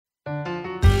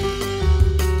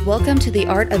Welcome to the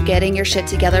Art of Getting Your Shit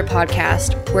Together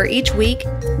podcast, where each week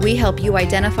we help you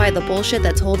identify the bullshit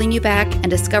that's holding you back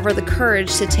and discover the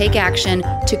courage to take action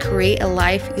to create a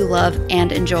life you love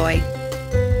and enjoy.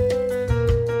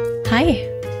 Hi.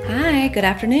 Hi, good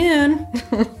afternoon.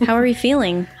 How are you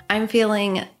feeling? I'm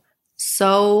feeling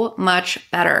so much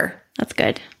better. That's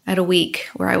good. I had a week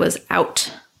where I was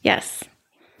out. Yes.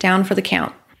 Down for the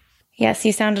count. Yes,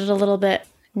 you sounded a little bit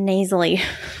nasally.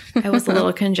 I was a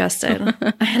little congested.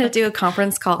 I had to do a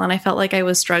conference call and I felt like I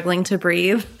was struggling to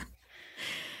breathe.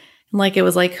 Like it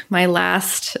was like my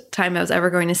last time I was ever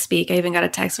going to speak. I even got a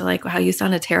text like, wow, you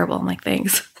sounded terrible. I'm like,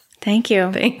 thanks. Thank you.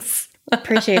 Thanks.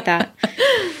 Appreciate that.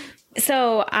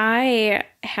 So I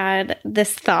had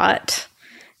this thought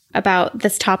about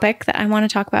this topic that I want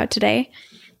to talk about today.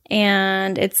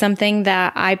 And it's something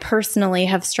that I personally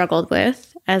have struggled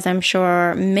with, as I'm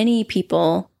sure many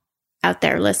people out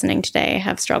there listening today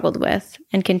have struggled with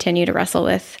and continue to wrestle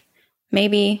with,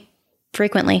 maybe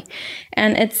frequently.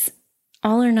 And it's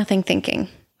all or nothing thinking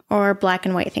or black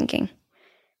and white thinking.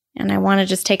 And I want to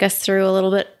just take us through a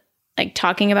little bit, like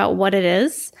talking about what it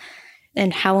is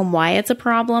and how and why it's a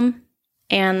problem,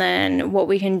 and then what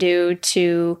we can do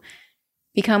to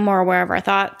become more aware of our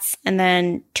thoughts, and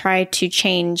then try to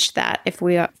change that if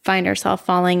we find ourselves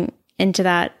falling into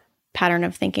that pattern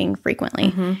of thinking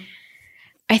frequently. Mm-hmm.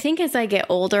 I think as I get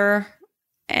older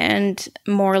and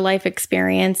more life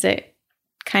experience, it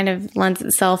kind of lends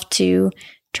itself to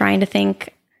trying to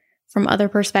think from other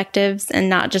perspectives and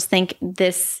not just think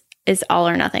this is all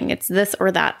or nothing. It's this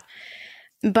or that.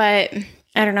 But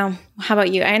I don't know. How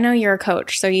about you? I know you're a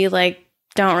coach, so you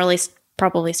don't really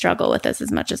probably struggle with this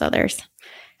as much as others.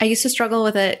 I used to struggle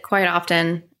with it quite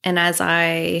often. And as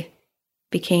I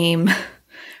became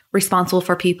responsible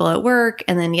for people at work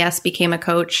and then, yes, became a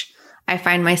coach, I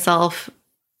find myself,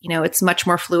 it's much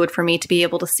more fluid for me to be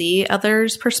able to see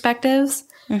others' perspectives.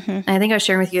 Mm-hmm. And I think I was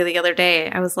sharing with you the other day,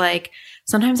 I was like,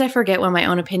 sometimes I forget what my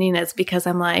own opinion is because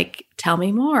I'm like, tell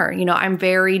me more. I'm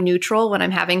very neutral when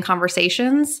I'm having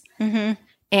conversations. Mm-hmm.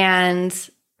 And,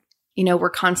 we're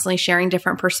constantly sharing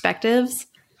different perspectives.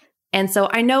 And so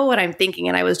I know what I'm thinking.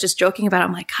 And I was just joking about it.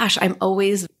 I'm like, gosh, I'm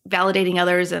always validating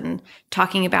others and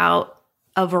talking about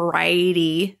a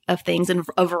variety of things in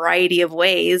a variety of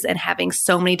ways and having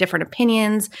so many different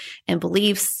opinions and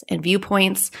beliefs and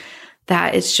viewpoints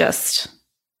that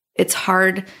it's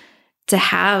hard to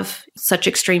have such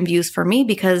extreme views for me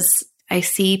because I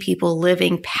see people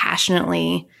living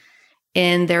passionately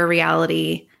in their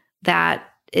reality that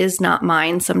is not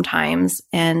mine sometimes.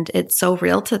 And it's so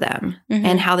real to them mm-hmm.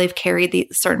 and how they've carried these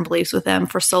certain beliefs with them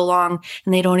for so long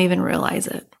and they don't even realize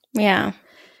it. Yeah.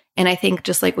 And I think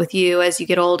just like with you, as you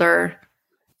get older,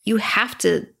 you have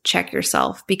to check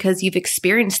yourself because you've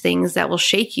experienced things that will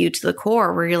shake you to the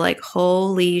core where you're like,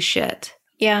 holy shit.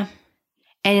 Yeah.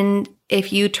 And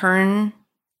if you turn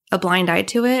a blind eye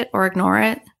to it or ignore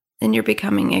it, then you're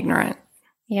becoming ignorant.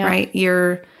 Yeah. Right?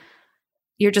 You're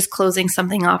just closing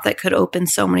something off that could open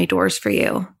so many doors for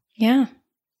you. Yeah.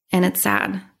 And it's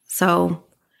sad. So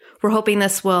we're hoping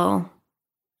this will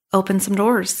open some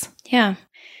doors. Yeah.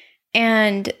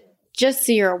 And just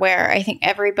so you're aware, I think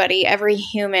every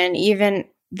human, even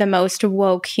the most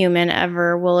woke human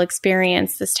ever, will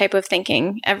experience this type of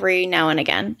thinking every now and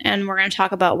again. And we're going to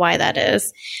talk about why that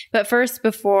is. But first,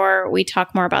 before we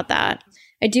talk more about that,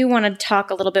 I do want to talk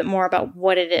a little bit more about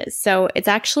what it is. So it's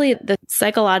actually the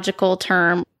psychological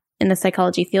term in the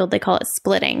psychology field. They call it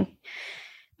splitting,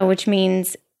 which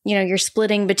means, you're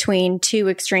splitting between two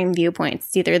extreme viewpoints.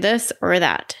 It's either this or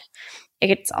that.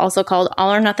 It's also called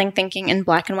all or nothing thinking and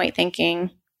black and white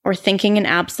thinking, or thinking in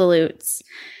absolutes.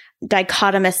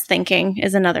 Dichotomous thinking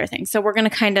is another thing. So we're going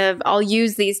to I'll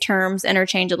use these terms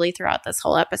interchangeably throughout this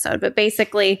whole episode. But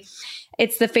basically,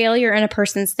 it's the failure in a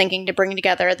person's thinking to bring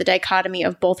together the dichotomy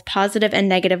of both positive and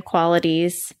negative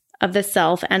qualities of the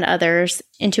self and others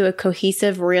into a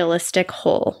cohesive, realistic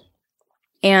whole.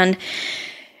 And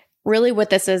really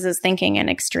what this is thinking in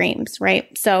extremes,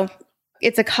 right? So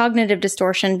it's a cognitive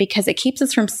distortion because it keeps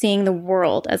us from seeing the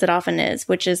world as it often is,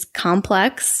 which is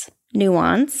complex,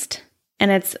 nuanced,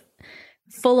 and it's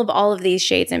full of all of these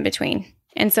shades in between.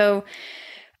 And so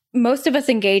most of us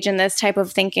engage in this type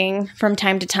of thinking from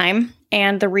time to time.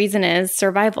 And the reason is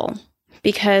survival.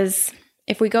 Because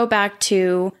if we go back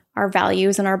to our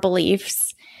values and our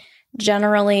beliefs,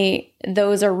 generally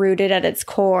those are rooted at its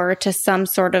core to some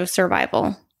sort of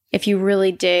survival. If you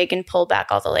really dig and pull back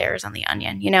all the layers on the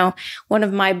onion, one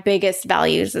of my biggest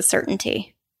values is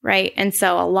certainty, right? And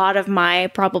so a lot of my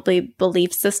probably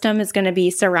belief system is going to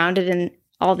be surrounded in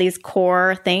all these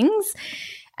core things.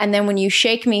 And then when you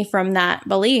shake me from that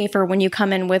belief, or when you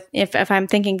come in with, if I'm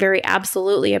thinking very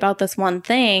absolutely about this one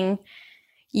thing,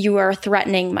 you are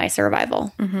threatening my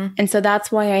survival. And so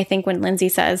that's why I think when Lindsay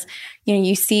says,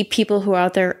 you see people who are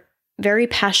out there very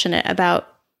passionate about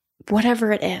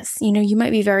whatever it is, you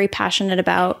might be very passionate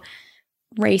about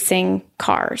racing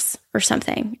cars or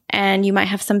something, and you might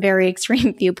have some very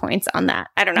extreme viewpoints on that.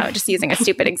 I don't know, just using a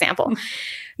stupid example.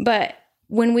 But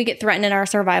when we get threatened in our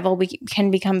survival, we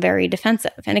can become very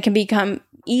defensive, and it can become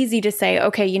easy to say,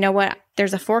 okay, you know what?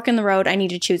 There's a fork in the road. I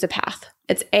need to choose a path.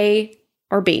 It's A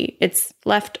or B. It's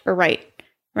left or right,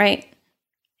 right?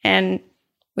 And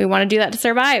we want to do that to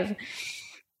survive.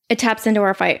 It taps into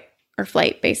our fight or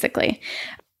flight, basically.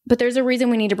 But there's a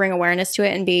reason we need to bring awareness to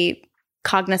it and be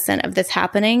cognizant of this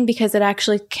happening, because it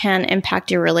actually can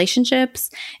impact your relationships.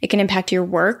 It can impact your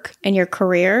work and your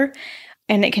career,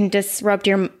 and it can disrupt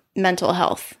your mental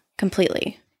health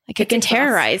completely. Like it can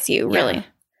terrorize you, really. Yeah.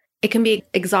 It can be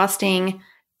exhausting,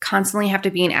 constantly have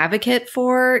to be an advocate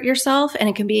for yourself. And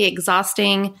it can be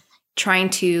exhausting trying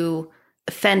to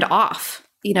fend off,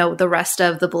 the rest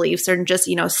of the beliefs, or just,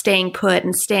 staying put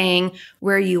and staying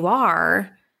where you are.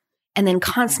 And then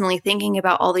constantly thinking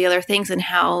about all the other things and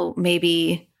how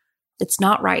maybe it's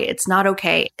not right. It's not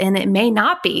okay. And it may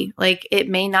not be. Like, it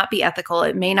may not be ethical.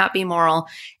 It may not be moral.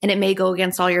 And it may go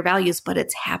against all your values, but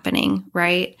it's happening,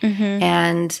 right?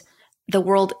 And the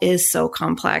world is so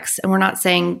complex. And we're not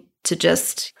saying to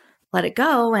just let it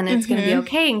go and it's going to be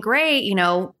okay and great.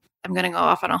 I'm going to go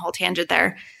off on a whole tangent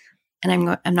there.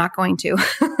 And I'm not going to.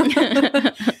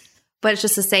 But it's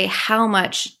just to say how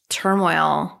much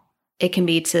turmoil it can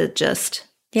be to just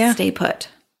stay put.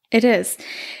 It is.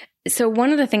 So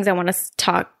one of the things I want to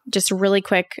talk just really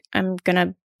quick, I'm going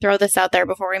to throw this out there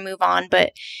before we move on,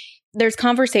 but there's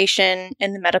conversation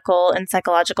in the medical and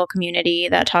psychological community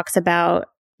that talks about,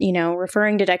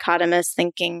 referring to dichotomous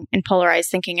thinking and polarized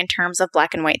thinking in terms of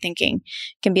black and white thinking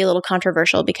can be a little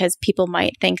controversial, because people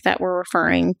might think that we're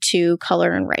referring to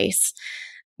color and race.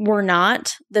 We're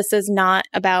not. This is not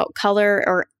about color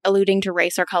or alluding to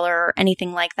race or color or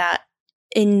anything like that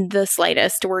in the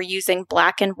slightest. We're using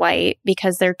black and white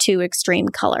because they're two extreme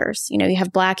colors. You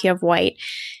have black, you have white.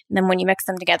 And then when you mix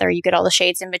them together, you get all the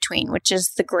shades in between, which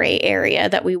is the gray area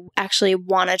that we actually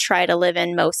want to try to live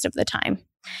in most of the time.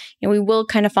 We will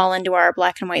kind of fall into our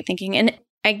black and white thinking. And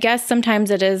I guess sometimes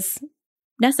it is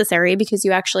necessary because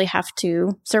you actually have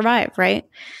to survive, right?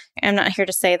 I'm not here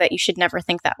to say that you should never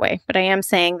think that way, but I am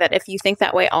saying that if you think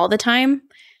that way all the time,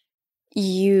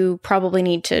 you probably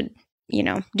need to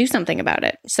do something about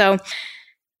it. So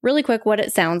really quick, what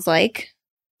it sounds like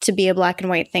to be a black and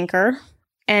white thinker.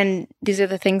 And these are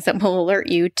the things that will alert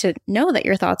you to know that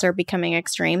your thoughts are becoming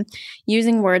extreme.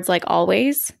 Using words like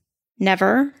always,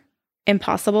 never,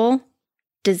 impossible,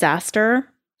 disaster,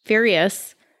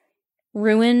 furious,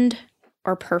 ruined,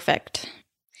 or perfect.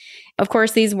 Of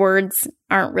course, these words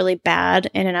aren't really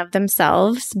bad in and of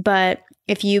themselves, but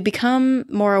if you become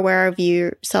more aware of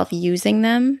yourself using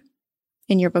them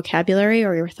in your vocabulary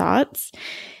or your thoughts,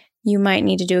 you might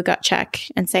need to do a gut check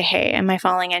and say, hey, am I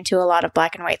falling into a lot of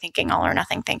black and white thinking, all or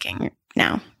nothing thinking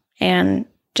now? And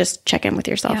just check in with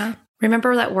yourself. Yeah.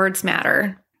 Remember that words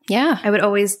matter. Yeah. I would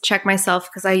always check myself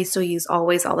because I used to use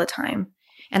always all the time.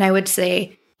 And I would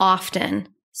say often,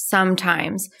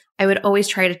 sometimes. I would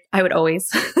always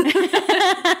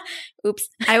Oops.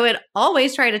 I would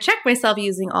always try to check myself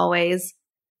using always,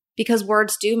 because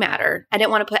words do matter. I didn't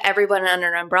want to put everyone under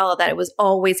an umbrella that it was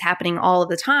always happening all of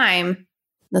the time.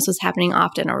 This was happening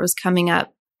often, or was coming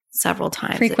up several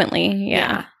times. Frequently.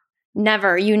 Yeah.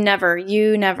 Never. You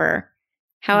never.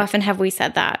 How often have we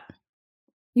said that?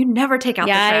 You never take out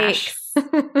the trash.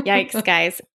 Yikes,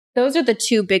 guys. Those are the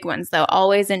two big ones, though.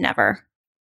 Always and never.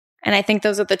 And I think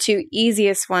those are the two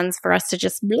easiest ones for us to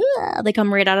just, they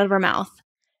come right out of our mouth.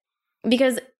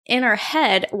 Because in our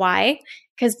head, why?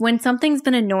 Because when something's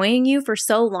been annoying you for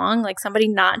so long, like somebody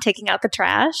not taking out the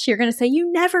trash, you're going to say,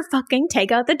 you never fucking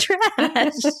take out the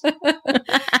trash.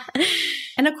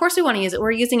 And of course we want to use it.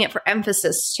 We're using it for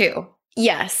emphasis too.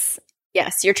 Yes.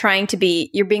 You're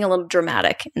being a little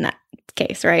dramatic in that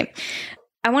case, right?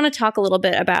 I want to talk a little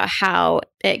bit about how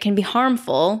it can be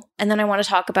harmful. And then I want to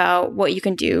talk about what you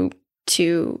can do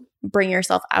to bring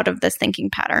yourself out of this thinking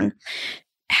pattern.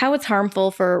 How it's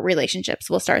harmful for relationships.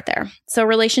 We'll start there. So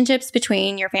relationships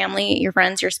between your family, your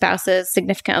friends, your spouses,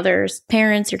 significant others,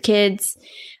 parents, your kids,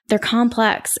 they're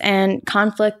complex, and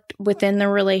conflict within the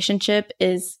relationship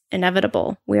is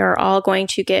inevitable. We are all going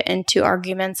to get into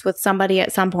arguments with somebody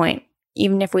at some point,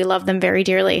 even if we love them very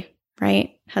dearly,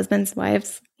 right? Husbands,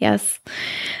 wives, yes.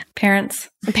 Parents.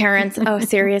 Oh,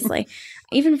 seriously.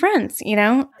 Even friends,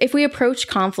 if we approach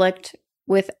conflict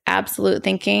with absolute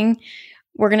thinking,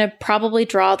 we're going to probably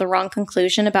draw the wrong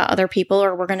conclusion about other people,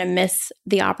 or we're going to miss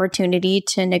the opportunity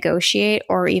to negotiate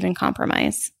or even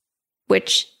compromise,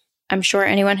 which I'm sure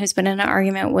anyone who's been in an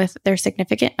argument with their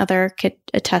significant other could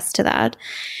attest to that.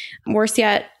 Worse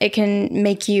yet, it can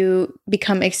make you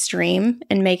become extreme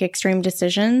and make extreme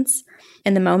decisions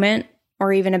in the moment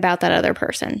or even about that other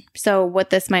person. So what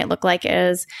this might look like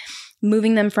is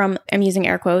moving them from, I'm using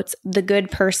air quotes, the good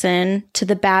person to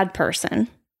the bad person.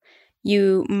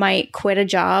 You might quit a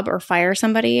job or fire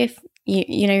somebody if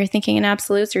you're thinking in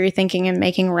absolutes, or you're thinking in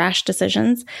making rash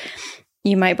decisions.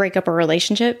 You might break up a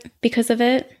relationship because of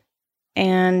it,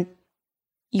 and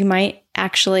you might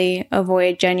actually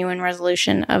avoid genuine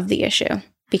resolution of the issue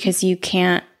because you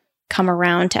can't come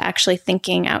around to actually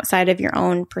thinking outside of your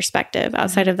own perspective,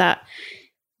 outside of that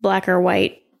black or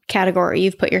white category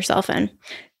you've put yourself in.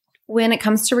 When it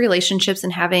comes to relationships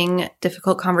and having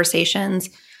difficult conversations,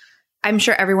 I'm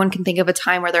sure everyone can think of a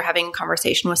time where they're having a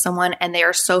conversation with someone and they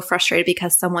are so frustrated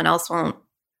because someone else won't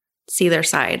see their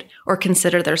side or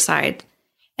consider their side.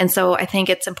 And so I think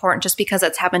it's important, just because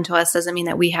that's happened to us doesn't mean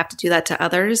that we have to do that to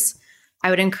others. I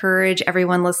would encourage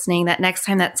everyone listening that next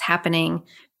time that's happening,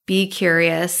 be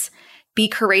curious, be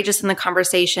courageous in the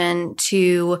conversation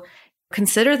to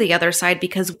consider the other side,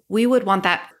 because we would want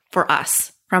that for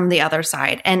us from the other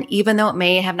side. And even though it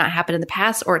may have not happened in the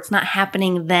past or it's not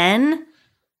happening then,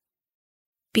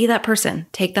 be that person.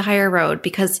 Take the higher road,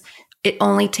 because it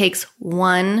only takes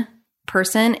one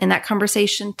person in that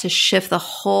conversation to shift the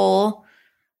whole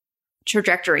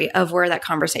trajectory of where that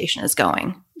conversation is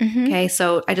going. Mm-hmm. Okay.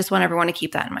 So I just want everyone to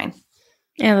keep that in mind.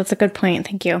 Yeah, that's a good point.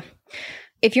 Thank you.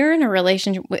 If you're in a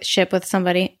relationship with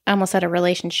somebody, I almost said a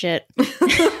relationship.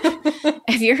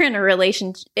 If you're in a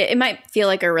relationship, it might feel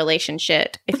like a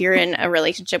relationship. If you're in a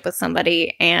relationship with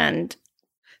somebody and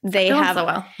they have, so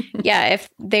well. Yeah, if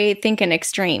they think in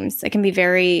extremes, it can be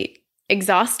very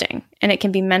exhausting, and it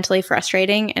can be mentally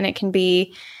frustrating, and it can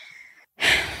be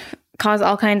cause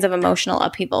all kinds of emotional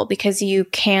upheaval because you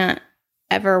can't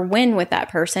ever win with that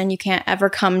person. You can't ever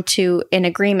come to an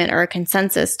agreement or a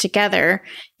consensus together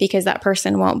because that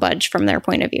person won't budge from their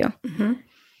point of view. Mm-hmm.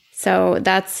 So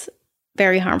that's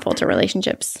very harmful to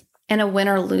relationships. And a win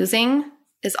or losing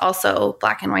is also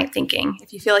black and white thinking.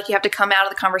 If you feel like you have to come out of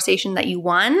the conversation that you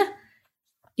won,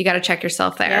 you got to check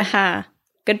yourself there. Yeah,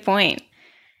 good point.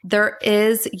 There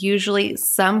is usually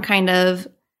some kind of,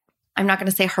 I'm not going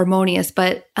to say harmonious,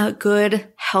 but a good,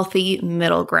 healthy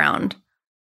middle ground.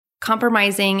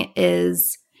 Compromising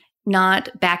is not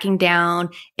backing down.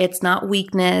 It's not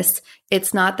weakness.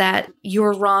 It's not that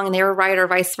you're wrong and they were right or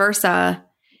vice versa.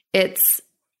 It's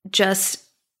just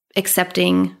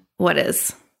accepting what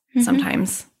is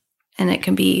sometimes. And it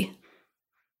can be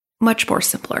much more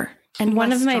simpler. And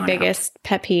one of my biggest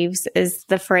pet peeves is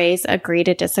the phrase agree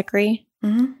to disagree.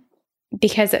 Mm-hmm.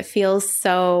 Because it feels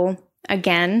so,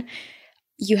 again,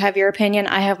 you have your opinion,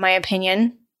 I have my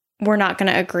opinion. We're not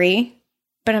going to agree.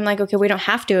 But I'm like, okay, we don't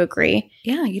have to agree.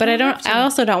 Yeah. But I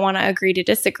also don't want to agree to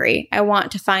disagree. I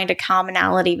want to find a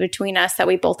commonality between us that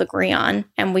we both agree on,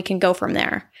 and we can go from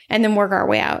there and then work our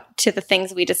way out to the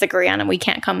things we disagree on and we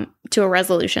can't come to a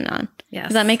resolution on. Yes.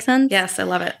 Does that make sense? Yes, I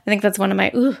love it. I think that's one of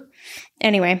my,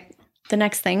 Anyway, the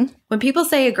next thing. When people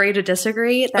say agree to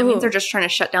disagree, that means they're just trying to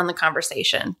shut down the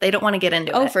conversation. They don't want to get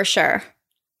into it. Oh, for sure.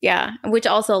 Yeah, which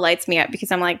also lights me up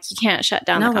because I'm like, you can't shut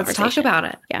down the conversation. Let's talk about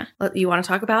it. Yeah. You want to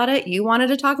talk about it? You wanted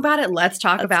to talk about it? Let's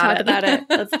talk about it.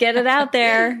 Let's get it out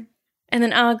there. And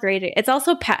then I'll agree to it. It's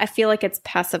also, I feel like it's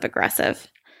passive aggressive.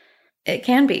 It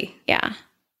can be. Yeah.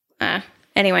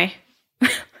 Anyway,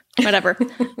 whatever.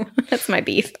 That's my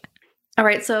beef. All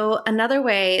right. So another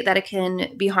way that it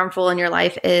can be harmful in your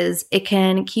life is it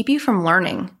can keep you from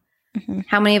learning. Mm-hmm.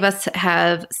 How many of us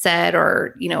have said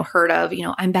or, heard of,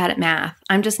 I'm bad at math.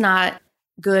 I'm just not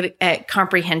good at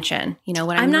comprehension.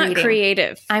 When I'm not reading.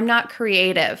 creative. I'm not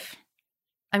creative.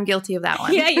 I'm guilty of that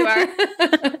one. Yeah, you are.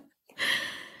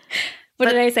 What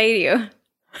did I say to you?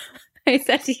 I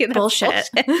said to you, that's bullshit.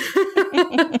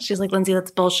 She's like, Lindsay,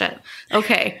 that's bullshit.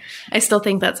 Okay. I still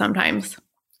think that sometimes.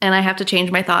 And I have to change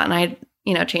my thought, and I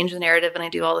change the narrative, and I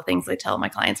do all the things I tell my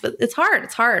clients, but it's hard.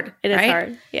 It's hard. It is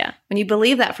hard. Yeah. When you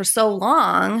believe that for so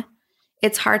long,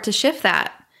 it's hard to shift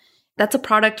that. That's a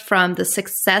product from the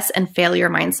success and failure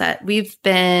mindset. We've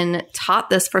been taught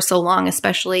this for so long,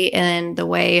 especially in the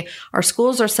way our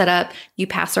schools are set up. You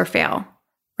pass or fail,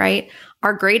 right?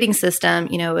 Our grading system,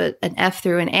 an F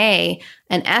through an A,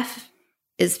 an F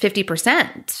is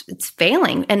 50%. It's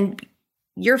failing. And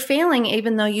you're failing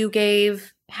even though you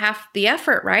gave half the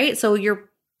effort, right? So you're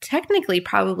technically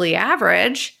probably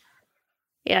average.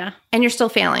 Yeah. And you're still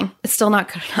failing. It's still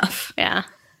not good enough. Yeah.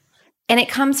 And it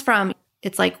comes from,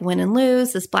 it's like win and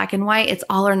lose, this black and white, it's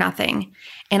all or nothing.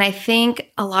 And I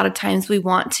think a lot of times we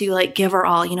want to like give our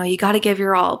all, you got to give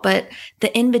your all, but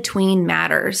the in between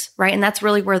matters, right? And that's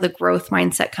really where the growth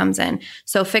mindset comes in.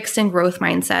 So fixed and growth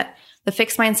mindset. The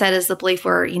fixed mindset is the belief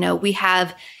where, we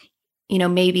have,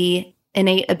 maybe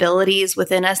innate abilities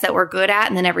within us that we're good at,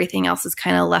 and then everything else is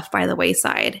kind of left by the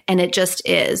wayside. And it just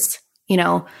is,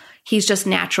 he's just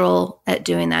natural at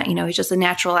doing that. He's just a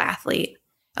natural athlete.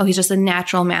 Oh, he's just a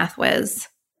natural math whiz.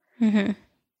 Mm-hmm.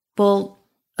 Well,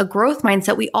 a growth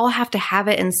mindset, we all have to have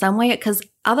it in some way, because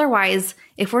otherwise,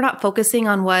 if we're not focusing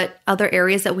on what other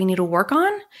areas that we need to work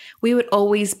on, we would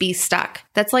always be stuck.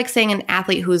 That's like saying an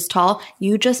athlete who is tall,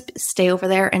 you just stay over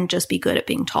there and just be good at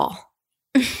being tall.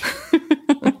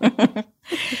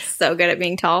 So good at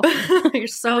being tall. You're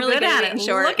so really good at it.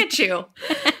 Short. Look at you.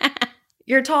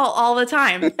 You're tall all the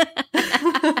time.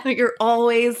 You're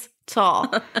always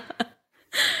tall.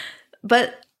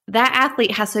 But that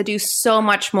athlete has to do so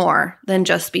much more than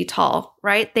just be tall,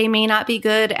 right? They may not be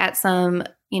good at some,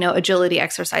 agility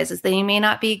exercises. They may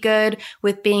not be good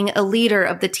with being a leader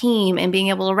of the team and being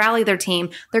able to rally their team.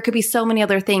 There could be so many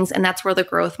other things, and that's where the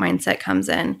growth mindset comes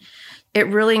in. It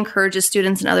really encourages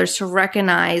students and others to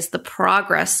recognize the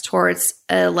progress towards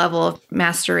a level of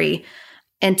mastery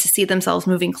and to see themselves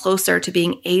moving closer to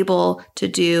being able to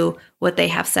do what they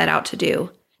have set out to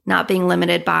do, not being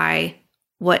limited by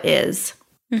what is.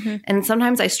 Mm-hmm. And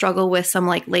sometimes I struggle with some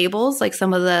like labels, like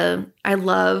I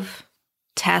love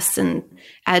tests and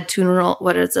attitude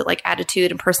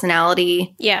and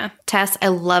personality tests. I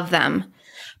love them.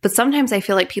 But sometimes I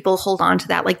feel like people hold on to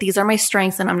that. Like, these are my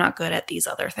strengths and I'm not good at these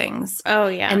other things. Oh,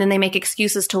 yeah. And then they make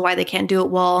excuses to why they can't do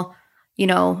it. Well,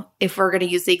 if we're going to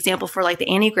use the example for like the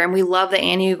Enneagram, we love the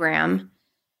Enneagram.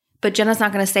 But Jenna's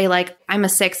not going to say like, I'm a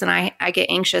 6 and I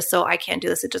get anxious, so I can't do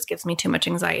this. It just gives me too much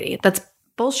anxiety. That's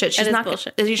bullshit. She's not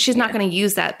going to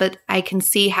use that. But I can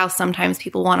see how sometimes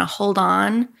people want to hold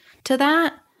on to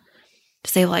that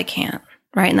to say, well, I can't.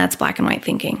 Right. And that's black and white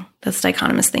thinking. That's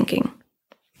dichotomous thinking.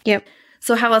 Yep.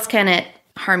 So how else can it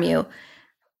harm you?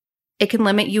 It can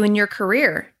limit you in your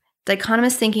career.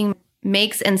 Dichotomous thinking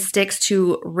makes and sticks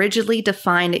to rigidly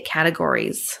defined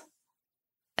categories.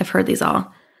 I've heard these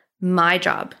all. My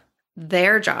job,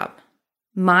 their job,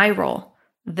 my role,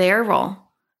 their role.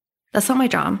 That's not my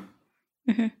job.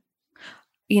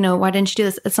 Mm-hmm. Why didn't you do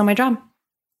this? It's not my job.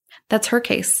 That's her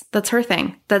case. That's her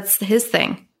thing. That's his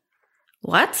thing.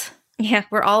 What? Yeah.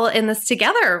 We're all in this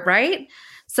together, right?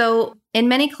 So in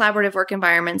many collaborative work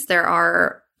environments, there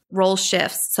are role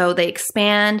shifts. So they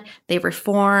expand, they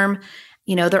reform,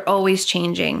 they're always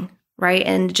changing, right?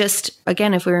 And just,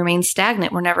 again, if we remain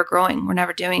stagnant, we're never growing, we're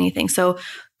never doing anything. So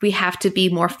we have to be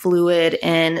more fluid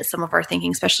in some of our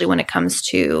thinking, especially when it comes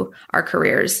to our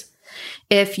careers.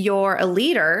 If you're a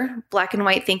leader, black and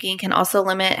white thinking can also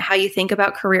limit how you think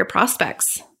about career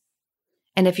prospects.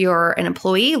 And if you're an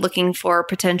employee looking for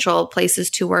potential places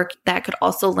to work, that could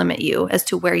also limit you as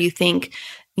to where you think,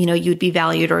 you'd be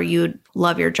valued or you'd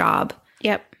love your job.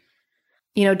 Yep.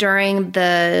 During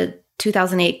the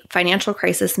 2008 financial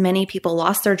crisis, many people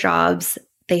lost their jobs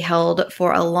they held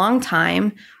for a long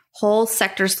time. Whole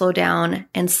sectors slowed down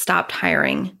and stopped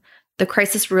hiring. The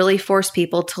crisis really forced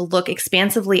people to look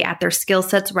expansively at their skill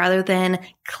sets rather than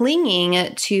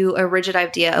clinging to a rigid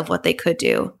idea of what they could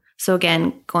do. So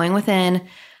again, going within,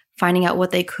 finding out what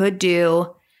they could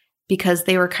do because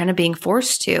they were kind of being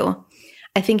forced to.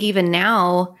 I think even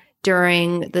now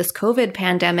during this COVID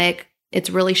pandemic, it's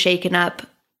really shaken up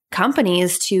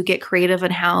companies to get creative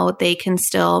in how they can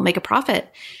still make a profit,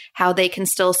 how they can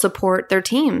still support their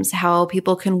teams, how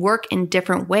people can work in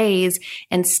different ways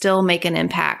and still make an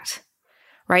impact,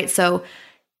 right? So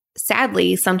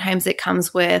sadly, sometimes it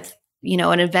comes with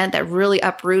an event that really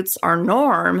uproots our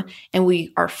norm and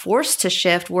we are forced to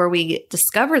shift where we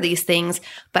discover these things.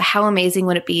 But how amazing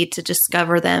would it be to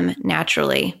discover them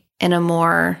naturally in a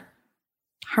more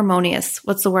harmonious,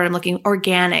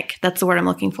 organic. That's the word I'm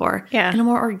looking for. Yeah. In a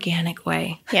more organic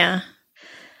way. Yeah.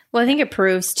 Well, I think it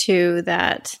proves too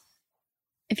that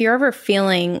if you're ever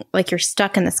feeling like you're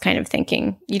stuck in this kind of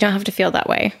thinking, you don't have to feel that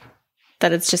way,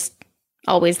 that it's just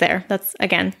always there. That's,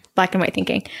 again, black and white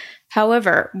thinking.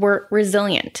 However, we're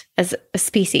resilient as a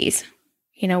species.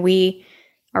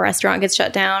 Our restaurant gets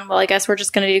shut down. Well, I guess we're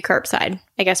just going to do curbside.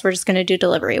 I guess we're just going to do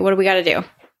delivery. What do we got to do?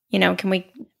 Can we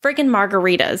freaking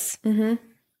margaritas? Mm-hmm.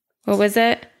 What was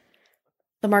it?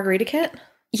 The margarita kit?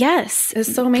 Yes. It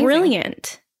was so amazing.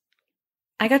 Brilliant.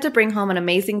 I got to bring home an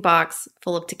amazing box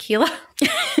full of tequila,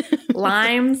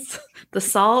 limes, the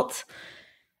salt,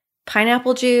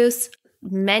 pineapple juice,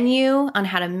 menu on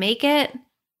how to make it,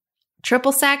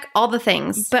 triple sec, all the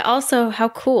things. But also how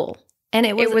cool And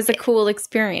it was a cool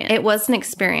experience. It was an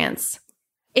experience.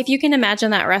 If you can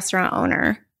imagine that restaurant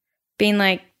owner being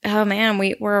like, oh man,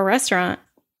 we're a restaurant.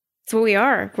 It's what we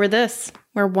are. We're this.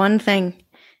 We're one thing.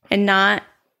 And not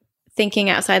thinking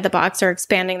outside the box or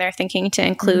expanding their thinking to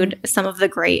include some of the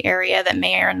gray area that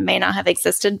may or may not have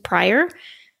existed prior,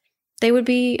 they would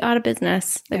be out of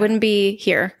business. They wouldn't be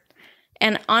here.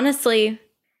 And honestly,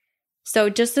 so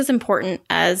just as important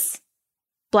as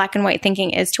black and white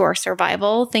thinking is to our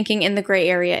survival, thinking in the gray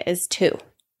area is too.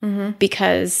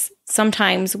 Because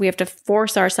sometimes we have to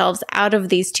force ourselves out of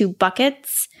these two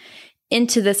buckets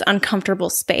into this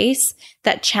uncomfortable space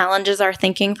that challenges our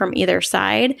thinking from either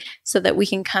side so that we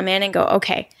can come in and go,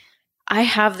 okay, I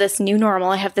have this new normal.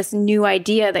 I have this new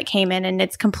idea that came in and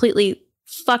it's completely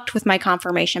fucked with my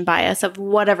confirmation bias of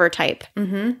whatever type.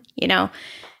 You know,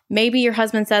 maybe your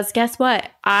husband says, guess what?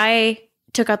 I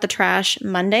took out the trash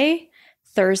Monday,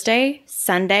 Thursday,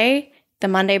 Sunday, the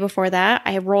Monday before that,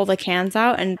 I roll the cans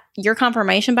out, and your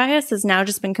confirmation bias has now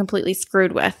just been completely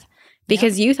screwed with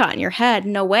because you thought in your head,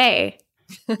 no way.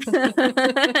 And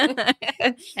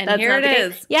here it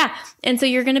is. Yeah. And so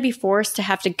you're going to be forced to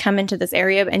have to come into this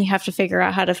area and you have to figure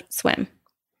out how to swim.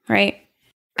 Right.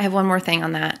 I have one more thing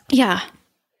on that. Yeah.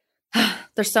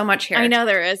 There's so much here. I know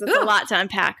there is. It's a lot to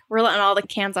unpack. We're letting all the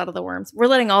cans out of the worms. We're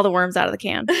letting all the worms out of the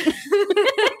can.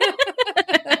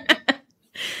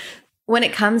 When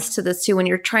it comes to this too, when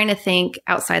you're trying to think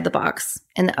outside the box,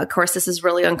 and of course, this is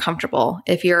really uncomfortable.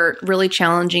 If you're really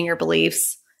challenging your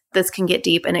beliefs, this can get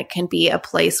deep and it can be a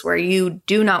place where you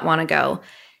do not want to go.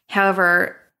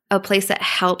 However, a place that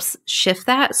helps shift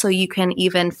that so you can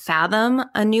even fathom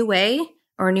a new way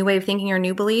or a new way of thinking or a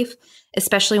new belief,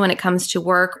 especially when it comes to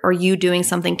work or you doing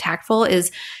something tactful,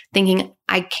 is thinking,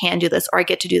 I can do this or I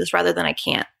get to do this rather than I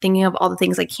can't. Thinking of all the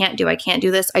things I can't do. I can't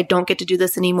do this. I don't get to do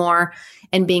this anymore.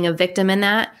 And being a victim in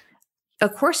that.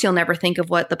 Of course, you'll never think of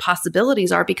what the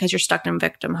possibilities are because you're stuck in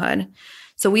victimhood.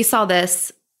 So we saw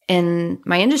this in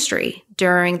my industry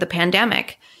during the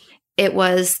pandemic. It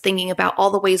was thinking about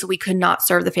all the ways that we could not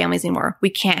serve the families anymore. We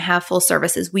can't have full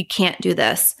services. We can't do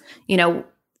this. You know,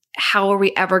 how are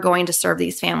we ever going to serve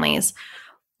these families?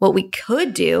 What we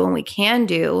could do and we can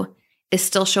do is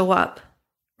still show up,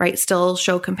 right? Still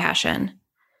show compassion.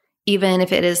 Even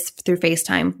if it is through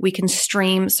FaceTime, we can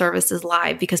stream services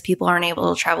live because people aren't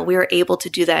able to travel. We are able to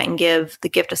do that and give the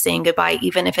gift of saying goodbye,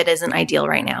 even if it isn't ideal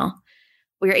right now.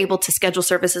 We are able to schedule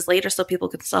services later so people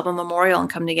can still have a memorial and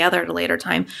come together at a later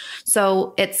time.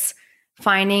 So it's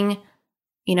finding,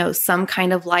 you know, some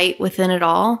kind of light within it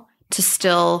all to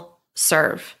still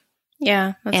serve.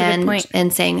 Yeah, that's a good point.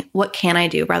 And saying, what can I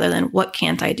do rather than what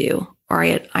can't I do? Or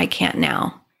I can't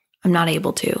now. I'm not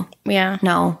able to. Yeah.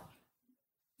 No.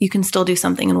 You can still do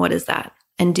something. And what is that?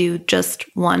 And do just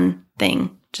one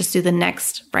thing. Just do the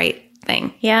next right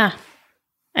thing. Yeah.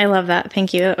 I love that.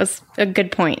 Thank you. That was a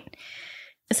good point.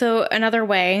 So another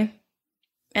way,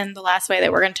 and the last way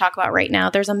that we're going to talk about right now,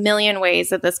 there's a million ways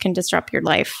that this can disrupt your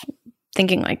life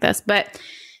thinking like this. But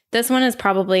this one is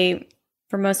probably,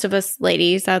 for most of us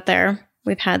ladies out there,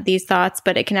 we've had these thoughts,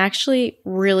 but it can actually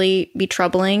really be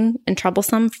troubling and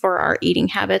troublesome for our eating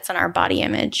habits and our body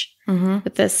image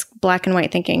with this black and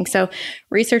white thinking. So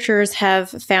researchers have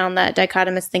found that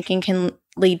dichotomous thinking can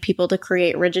lead people to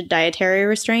create rigid dietary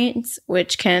restraints,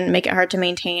 which can make it hard to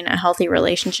maintain a healthy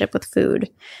relationship with food.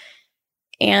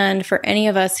 And for any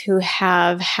of us who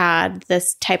have had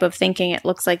this type of thinking, it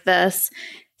looks like this.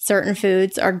 Certain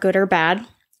foods are good or bad.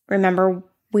 Remember,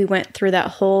 we went through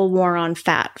that whole war on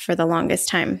fat for the longest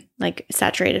time. Like,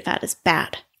 saturated fat is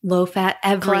bad. Low fat,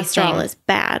 everything. Cholesterol is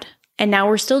bad. And now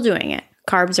we're still doing it.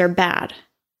 Carbs are bad.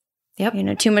 Yep. You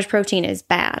know, too much protein is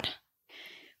bad.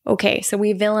 Okay, so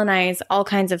we villainize all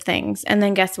kinds of things. And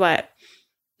then guess what?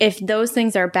 If those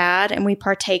things are bad and we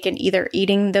partake in either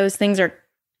eating those things or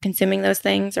consuming those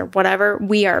things or whatever,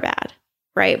 we are bad,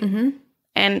 right?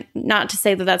 And not to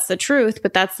say that that's the truth,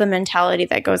 but that's the mentality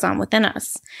that goes on within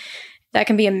us. That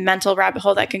can be a mental rabbit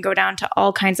hole that can go down to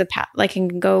all kinds of like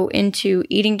can go into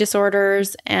eating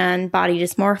disorders and body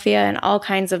dysmorphia and all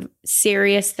kinds of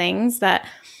serious things that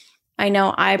I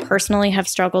know I personally have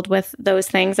struggled with those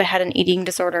things. I had an eating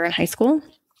disorder in high school,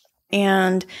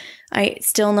 and I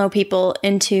still know people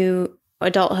into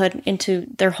adulthood, into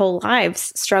their whole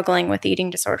lives, struggling with eating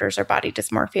disorders or body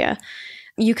dysmorphia.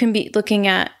 You can be looking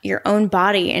at your own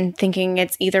body and thinking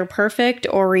it's either perfect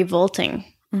or revolting.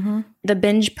 The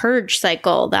binge purge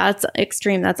cycle, that's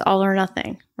extreme. That's all or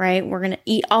nothing, right? We're going to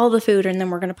eat all the food and then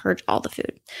we're going to purge all the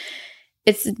food.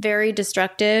 It's very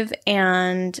destructive.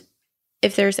 And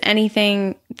if there's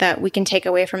anything that we can take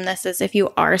away from this is if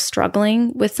you are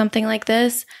struggling with something like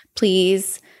this,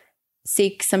 please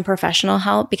seek some professional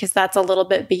help, because that's a little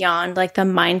bit beyond like the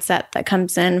mindset that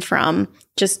comes in from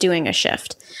just doing a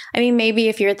shift. I mean, maybe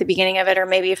if you're at the beginning of it, or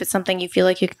maybe if it's something you feel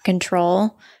like you can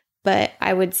control. But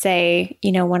I would say,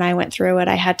 you know, when I went through it,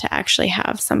 I had to actually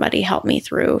have somebody help me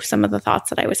through some of the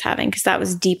thoughts that I was having, because that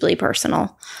was deeply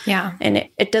personal. Yeah. And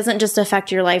it doesn't just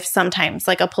affect your life sometimes,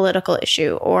 like a political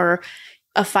issue or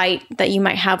a fight that you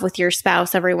might have with your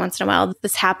spouse every once in a while.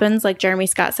 This happens, like Jeremy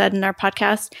Scott said in our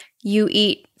podcast, you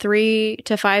eat 3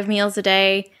 to 5 meals a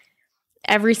day,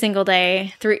 every single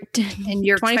day, and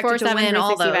you're 24/7 to win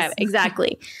all those.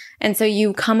 Exactly. And so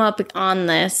you come up on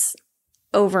this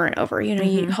over and over. You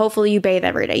know, hopefully you bathe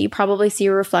every day. You probably see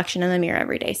your reflection in the mirror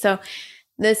every day. So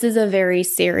this is a very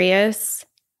serious,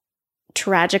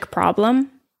 tragic problem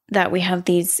that we have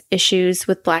these issues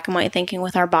with black and white thinking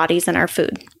with our bodies and our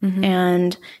food.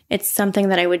 And it's something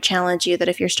that I would challenge you that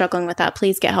if you're struggling with that,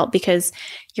 please get help, because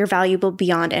you're valuable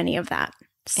beyond any of that.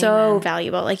 So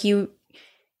valuable. Like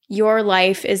your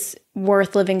life is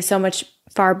worth living so much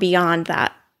far beyond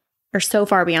that, or so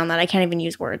far beyond that. I can't even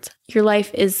use words. Your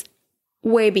life is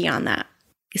way beyond that.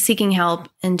 Seeking help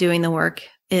and doing the work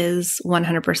is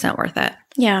 100% worth it.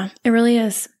 Yeah, it really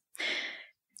is.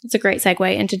 It's a great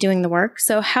segue into doing the work.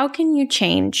 So how can you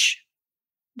change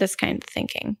this kind of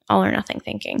thinking, all or nothing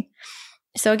thinking?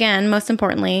 So again, most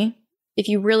importantly, if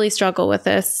you really struggle with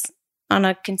this on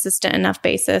a consistent enough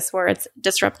basis where it's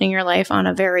disrupting your life on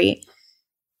a very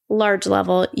large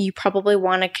level, you probably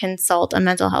want to consult a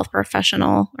mental health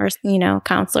professional or, you know,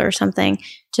 counselor or something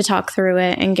to talk through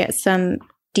it and get some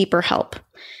deeper help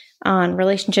on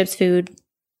relationships, food,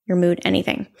 your mood,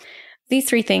 anything. These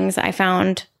 3 things I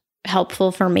found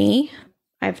helpful for me.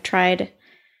 I've tried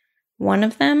one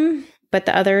of them, but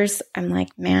the others, I'm like,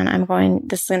 man,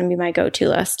 this is going to be my go-to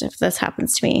list if this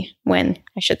happens to me,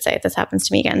 if this happens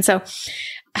to me again. So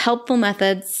helpful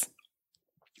methods,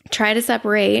 try to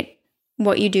separate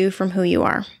what you do from who you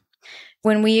are.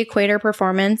 When we equate our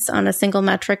performance on a single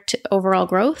metric to overall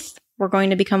growth, we're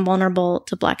going to become vulnerable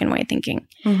to black and white thinking.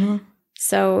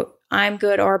 So I'm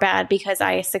good or bad because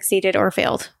I succeeded or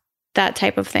failed, that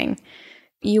type of thing.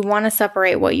 You want to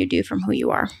separate what you do from who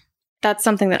you are. That's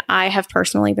something that I have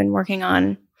personally been working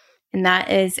on. And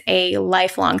that is a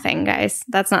lifelong thing, guys.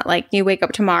 That's not like you wake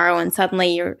up tomorrow and suddenly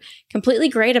you're completely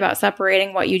great about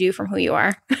separating what you do from who you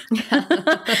are.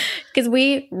 Because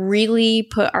we really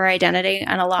put our identity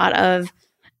and a lot of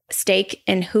stake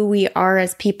in who we are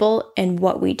as people and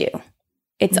what we do.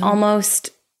 It's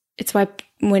it's why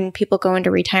when people go into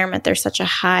retirement, there's such a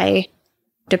high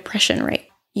depression rate.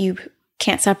 You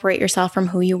can't separate yourself from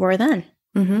who you were then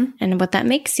and what that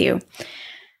makes you.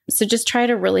 So just try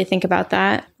to really think about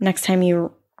that next time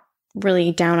you're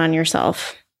really down on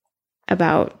yourself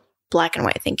about black and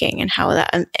white thinking and how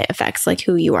that affects like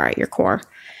who you are at your core.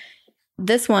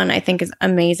 This one I think is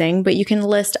amazing, but you can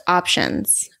list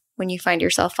options when you find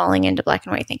yourself falling into black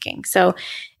and white thinking. So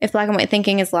if black and white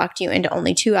thinking has locked you into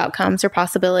only 2 outcomes or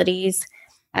possibilities,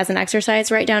 as an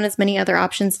exercise, write down as many other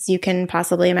options as you can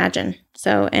possibly imagine.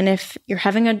 So, and if you're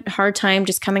having a hard time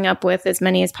just coming up with as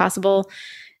many as possible,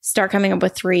 start coming up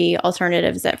with 3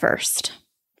 alternatives at first.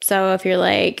 So if you're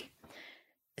like,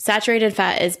 saturated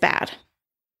fat is bad,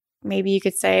 maybe you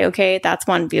could say, okay, that's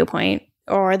one viewpoint.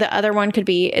 Or the other one could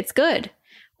be, it's good.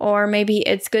 Or maybe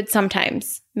it's good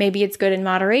sometimes. Maybe it's good in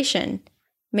moderation.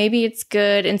 Maybe it's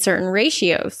good in certain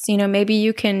ratios. You know, maybe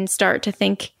you can start to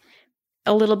think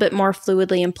a little bit more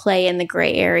fluidly and play in the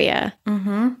gray area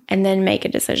and then make a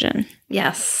decision.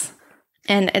 Yes.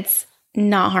 And it's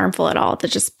not harmful at all to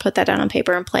just put that down on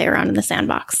paper and play around in the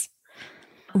sandbox.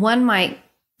 One might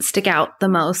stick out the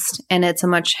most, and it's a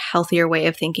much healthier way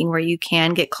of thinking where you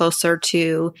can get closer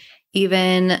to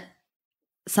even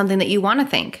something that you want to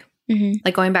think.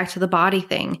 Like going back to the body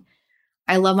thing.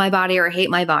 I love my body or I hate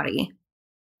my body.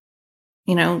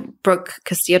 You know, Brooke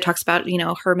Castillo talks about, you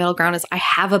know, her middle ground is I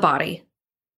have a body.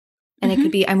 And it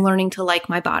could be I'm learning to like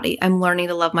my body. I'm learning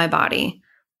to love my body.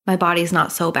 My body's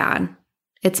not so bad.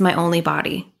 It's my only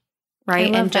body.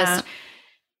 Right. And just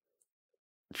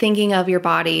thinking of your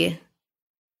body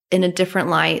in a different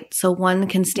light so one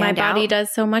can stand out. My body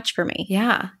does so much for me.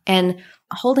 Yeah. And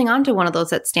holding on to one of those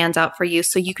that stands out for you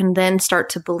so you can then start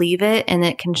to believe it and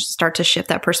it can start to shift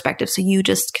that perspective so you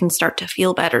just can start to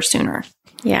feel better sooner.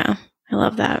 Yeah. I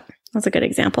love that. That's a good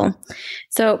example.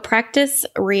 So practice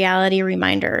reality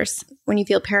reminders. When you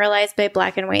feel paralyzed by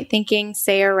black and white thinking,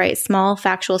 say or write small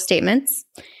factual statements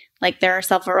like there are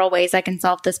several ways I can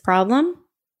solve this problem.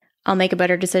 I'll make a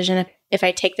better decision if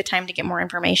I take the time to get more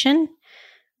information.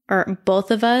 Or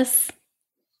both of us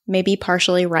may be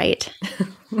partially right.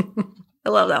 I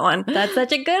love that one. That's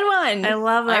such a good one. I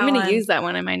love that I'm going one. to use that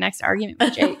one in my next argument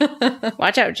with Jake.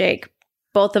 Watch out, Jake.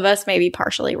 Both of us may be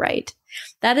partially right.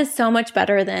 That is so much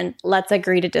better than let's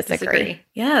agree to disagree.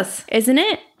 Yes. Isn't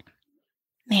it?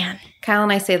 Man. Kyle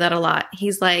and I say that a lot.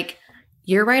 He's like,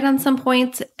 you're right on some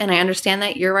points, and I understand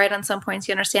that. You're right on some points,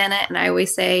 you understand it. And I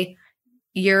always say,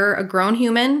 you're a grown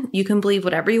human. You can believe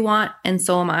whatever you want, and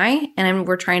so am I. And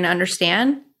we're trying to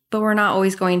understand, but we're not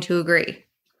always going to agree.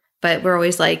 But we're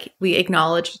always like, we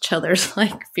acknowledge each other's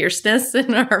like fierceness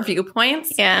in our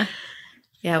viewpoints. Yeah.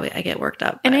 Yeah, I get worked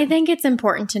up. And I think it's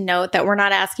important to note that we're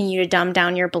not asking you to dumb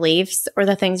down your beliefs or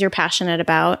the things you're passionate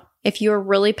about. If you're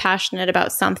really passionate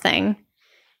about something,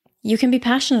 you can be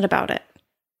passionate about it.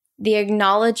 The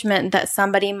acknowledgement that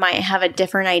somebody might have a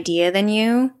different idea than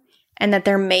you and that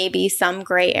there may be some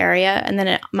gray area and then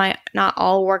it might not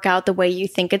all work out the way you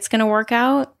think it's going to work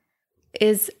out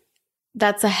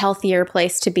that's a healthier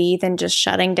place to be than just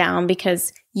shutting down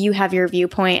because you have your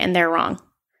viewpoint and they're wrong.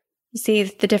 You see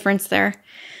the difference there?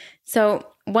 So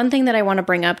one thing that I want to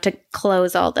bring up to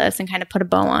close all this and kind of put a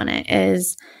bow on it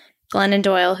is Glennon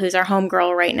Doyle, who's our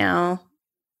homegirl right now.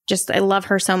 I love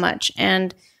her so much.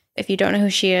 And if you don't know who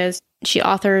she is, she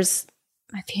authors,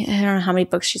 I don't know how many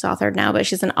books she's authored now, but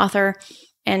she's an author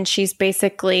and she's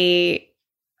basically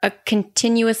a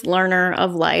continuous learner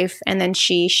of life. And then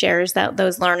she shares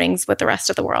those learnings with the rest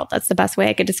of the world. That's the best way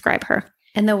I could describe her.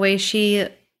 And the way she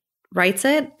writes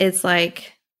it, it's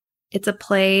like, it's a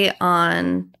play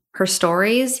on her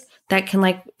stories that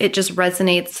can it just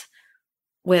resonates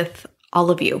with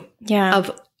all of you. Yeah.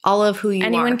 Of all of who you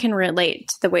Anyone are. can relate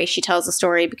to the way she tells a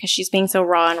story because she's being so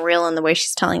raw and real in the way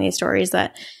she's telling these stories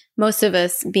that most of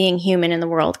us being human in the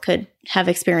world could have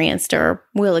experienced or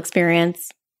will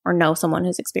experience or know someone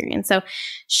who's experienced. So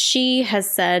she has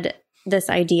said this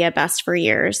idea best for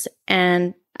years.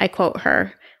 And I quote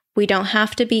her, "We don't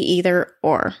have to be either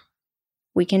or.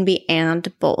 We can be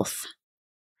and both."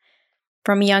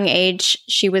 From a young age,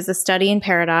 she was a study in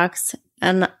paradox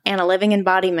and a living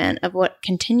embodiment of what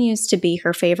continues to be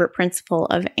her favorite principle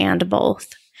of and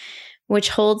both, which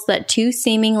holds that two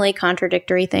seemingly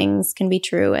contradictory things can be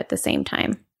true at the same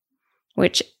time,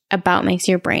 which about makes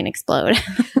your brain explode.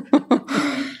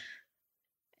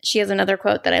 She has another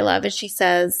quote that I love, and she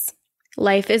says,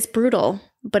 "Life is brutal,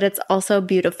 but it's also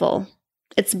beautiful.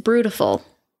 It's brutiful.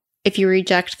 If you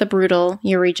reject the brutal,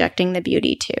 you're rejecting the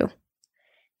beauty too."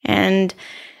 And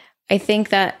I think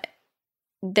that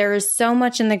there is so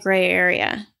much in the gray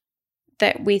area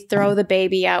that we throw the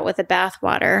baby out with the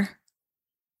bathwater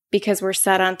because we're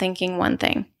set on thinking one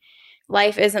thing.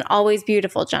 Life isn't always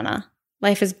beautiful, Jenna.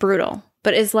 Life is brutal.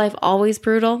 But is life always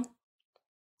brutal?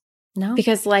 No.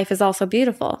 Because life is also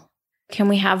beautiful. Can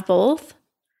we have both?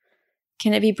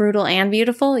 Can it be brutal and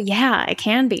beautiful? Yeah, it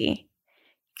can be.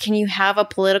 Can you have a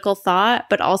political thought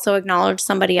but also acknowledge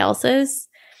somebody else's?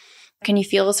 Can you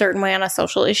feel a certain way on a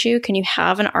social issue? Can you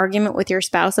have an argument with your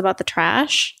spouse about the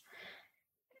trash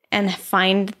and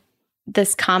find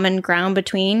this common ground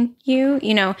between you?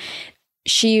 You know,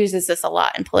 she uses this a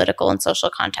lot in political and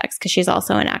social context because she's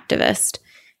also an activist.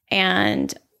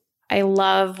 And I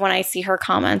love when I see her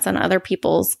comments on other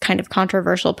people's kind of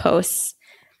controversial posts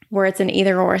where it's an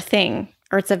either or thing,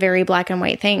 or it's a very black and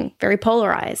white thing, very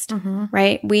polarized,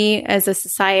 right? We as a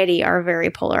society are very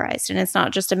polarized, and it's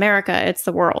not just America, it's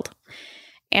the world.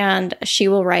 And she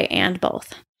will write and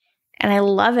both. And I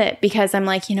love it because I'm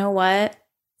like, you know what?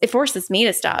 It forces me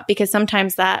to stop because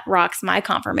sometimes that rocks my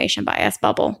confirmation bias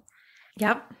bubble.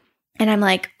 Yep. And I'm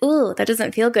like, ooh, that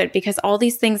doesn't feel good because all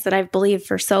these things that I've believed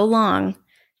for so long,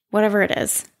 whatever it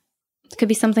is, it could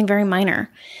be something very minor.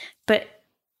 But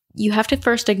you have to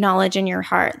first acknowledge in your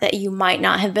heart that you might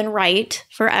not have been right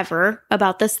forever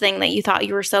about this thing that you thought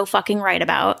you were so fucking right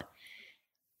about.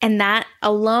 And that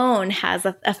alone has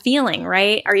a feeling,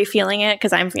 right? Are you feeling it?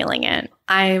 Because I'm feeling it.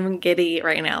 I'm giddy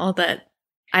right now that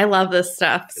I love this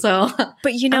stuff. So,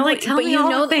 but you know, I'm like, tell me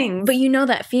all the things. But you know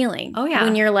that feeling. Oh, yeah.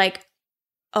 When you're like,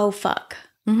 oh, fuck.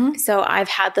 So I've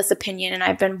had this opinion and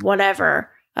I've been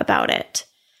whatever about it.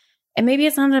 And maybe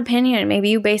it's not an opinion. Maybe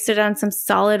you based it on some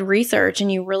solid research and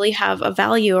you really have a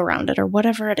value around it or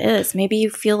whatever it is. Maybe you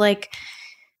feel like,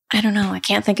 I don't know, I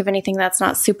can't think of anything that's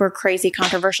not super crazy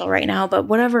controversial right now, but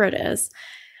whatever it is,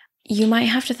 you might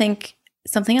have to think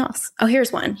something else. Oh,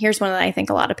 here's one. Here's one that I think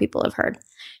a lot of people have heard.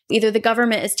 Either the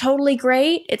government is totally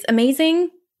great, it's amazing,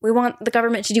 we want the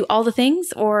government to do all the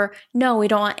things, or no, we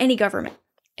don't want any government.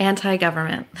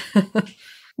 Anti-government.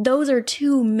 Those are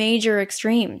two major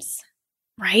extremes.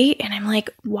 Right? And I'm like,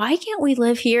 why can't we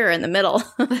live here in the middle?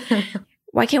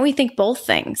 Why can't we think both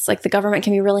things? Like the government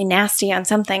can be really nasty on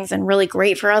some things and really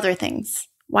great for other things.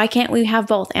 Why can't we have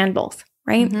both and both?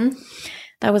 right? Mm-hmm.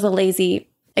 That was a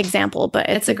lazy example, but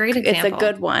it's a great example. It's a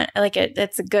good one. Like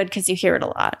it's a good because you hear it a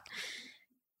lot.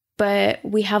 But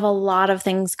we have a lot of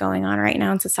things going on right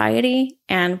now in society,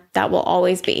 and that will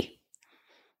always be,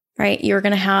 right? You're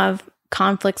going to have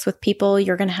conflicts with people.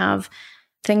 You're going to have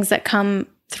things that come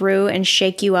through and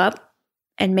shake you up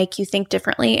and make you think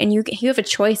differently. And you have a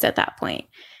choice at that point.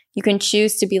 You can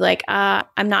choose to be like,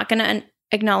 I'm not going to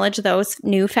acknowledge those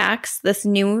new facts, this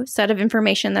new set of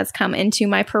information that's come into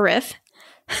my periph.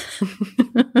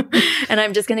 And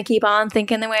I'm just going to keep on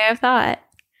thinking the way I've thought.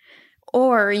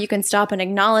 Or you can stop and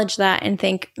acknowledge that and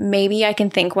think, maybe I can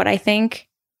think what I think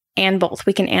and both.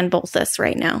 We can and both this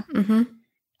right now. Mm-hmm.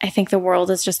 I think the world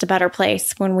is just a better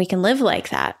place when we can live like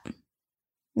that.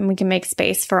 And we can make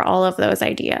space for all of those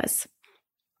ideas.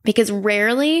 Because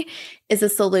rarely is a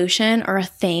solution or a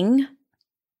thing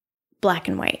black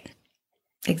and white.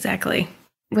 Exactly.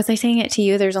 Was I saying it to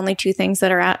you? There's only two things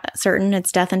that are certain.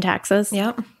 It's death and taxes.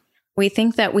 Yep. We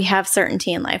think that we have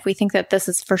certainty in life. We think that this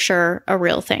is for sure a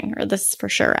real thing, or this is for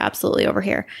sure absolutely over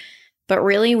here. But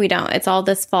really, we don't. It's all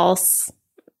this false,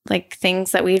 like,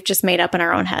 things that we've just made up in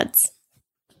our own heads.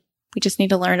 We just need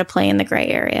to learn to play in the gray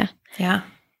area. Yeah.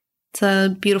 It's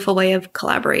a beautiful way of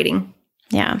collaborating.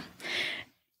 Yeah.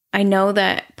 I know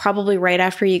that probably right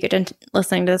after you get into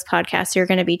listening to this podcast, you're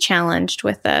going to be challenged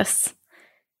with this.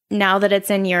 Now that it's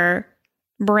in your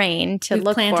brain to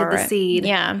look for it. You've planted the seed.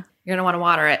 Yeah. You're going to want to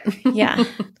water it. Yeah,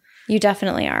 you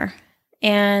definitely are.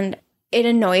 And it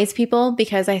annoys people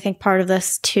because I think part of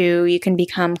this too, you can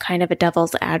become kind of a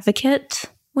devil's advocate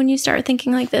when you start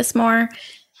thinking like this more.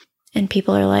 And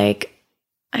people are like,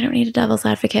 I don't need a devil's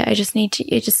advocate. I just need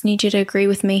you to agree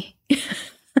with me.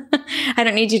 I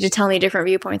don't need you to tell me different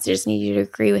viewpoints. I just need you to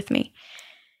agree with me.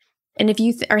 And if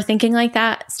you are thinking like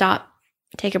that, stop,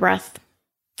 take a breath,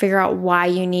 figure out why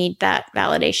you need that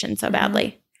validation so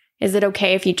badly. Is it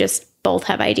okay if you just both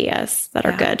have ideas that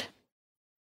are good?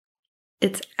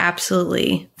 It's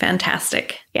absolutely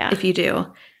fantastic if you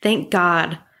do. Thank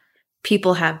God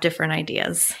people have different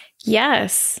ideas.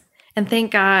 Yes. And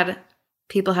thank God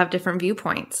people have different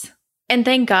viewpoints. And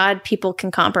thank God people can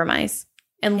compromise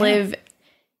and live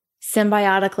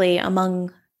symbiotically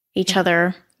among each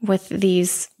other with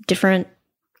these different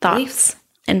thoughts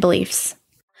and beliefs.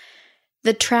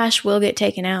 The trash will get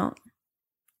taken out.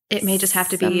 It may just have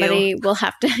to be Somebody you. will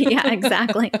have to. Yeah,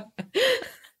 exactly.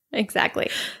 Exactly.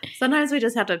 Sometimes we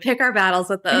just have to pick our battles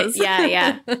with those.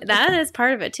 Yeah. That is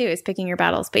part of it too, is picking your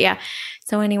battles. But yeah.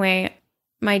 So anyway,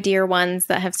 my dear ones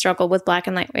that have struggled with black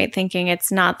and white thinking, it's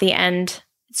not the end.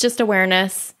 It's just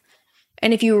awareness.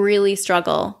 And if you really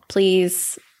struggle,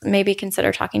 please maybe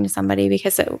consider talking to somebody,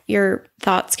 because your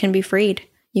thoughts can be freed.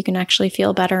 You can actually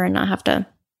feel better and not have to.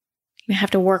 You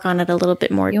have to work on it a little bit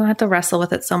more. You don't have to wrestle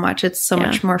with it so much. It's so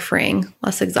much more freeing,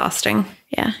 less exhausting.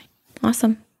 Yeah.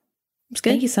 Awesome. It's good.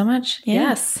 Thank you so much. Yeah.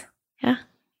 Yes. Yeah.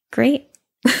 Great.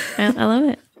 I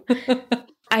love it.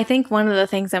 I think one of the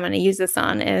things I'm going to use this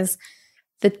on is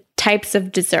the types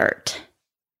of dessert.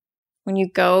 When you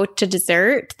go to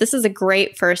dessert, this is a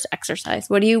great first exercise.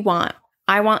 What do you want?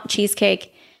 I want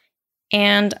cheesecake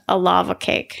and a lava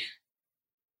cake.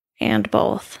 And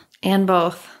both. And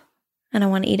both. And I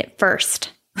want to eat it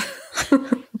first.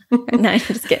 No, I'm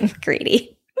just getting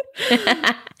greedy.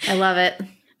 I love it.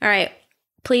 All right.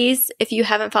 Please, if you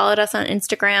haven't followed us on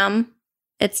Instagram,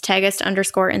 it's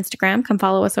Tagist_Instagram. Come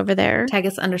follow us over there.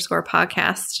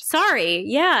 Tagist_podcast. Sorry.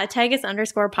 Yeah.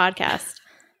 Tagist_podcast.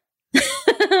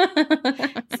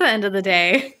 It's the end of the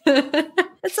day.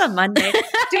 It's a Monday. Do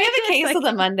we have a case of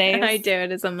the Mondays? I do.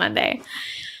 It is a Monday.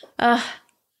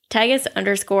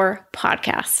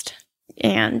 Tagist_podcast.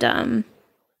 And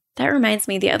that reminds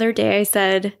me, the other day I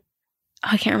said,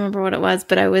 I can't remember what it was,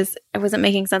 but I wasn't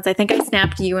making sense. I think I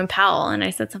snapped you and Powell, and I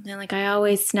said something like, I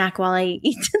always snack while I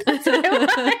eat. That's what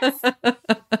it was.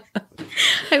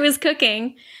 I was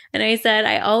cooking, and I said,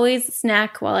 I always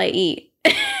snack while I eat.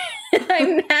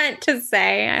 I meant to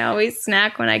say, I always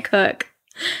snack when I cook.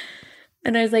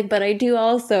 And I was like, but I do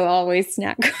also always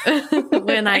snack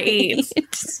when I eat.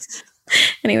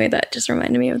 Anyway, that just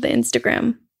reminded me of the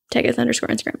Instagram.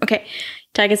 Tagist_Instagram. Okay.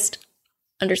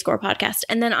 Tagist_podcast.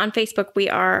 And then on Facebook, we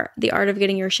are the Art of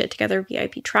Getting Your Shit Together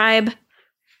VIP Tribe.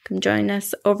 Come join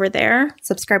us over there.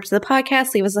 Subscribe to the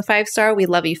podcast. Leave us a 5-star. We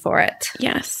love you for it.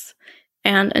 Yes.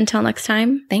 And until next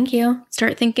time, thank you.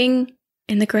 Start thinking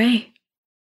in the gray.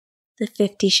 The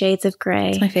 50 Shades of Gray.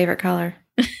 It's my favorite color.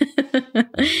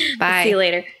 Bye. See you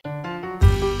later.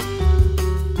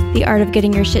 The Art of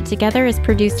Getting Your Shit Together is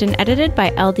produced and edited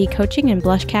by LD Coaching and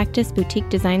Blush Cactus Boutique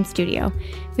Design Studio.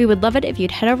 We would love it if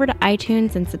you'd head over to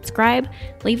iTunes and subscribe,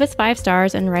 leave us 5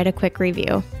 stars, and write a quick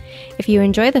review. If you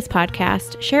enjoy this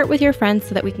podcast, share it with your friends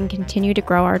so that we can continue to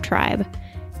grow our tribe.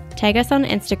 Tag us on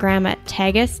Instagram at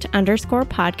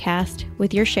tagist_podcast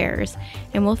with your shares,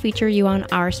 and we'll feature you on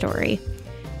our story.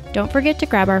 Don't forget to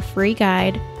grab our free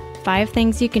guide, 5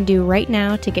 things you can do right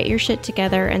now to get your shit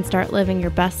together and start living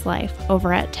your best life,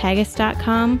 over at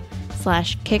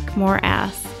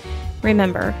tagist.com/kickmoreass.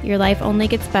 Remember, your life only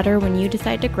gets better when you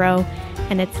decide to grow,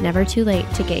 and it's never too late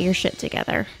to get your shit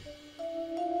together.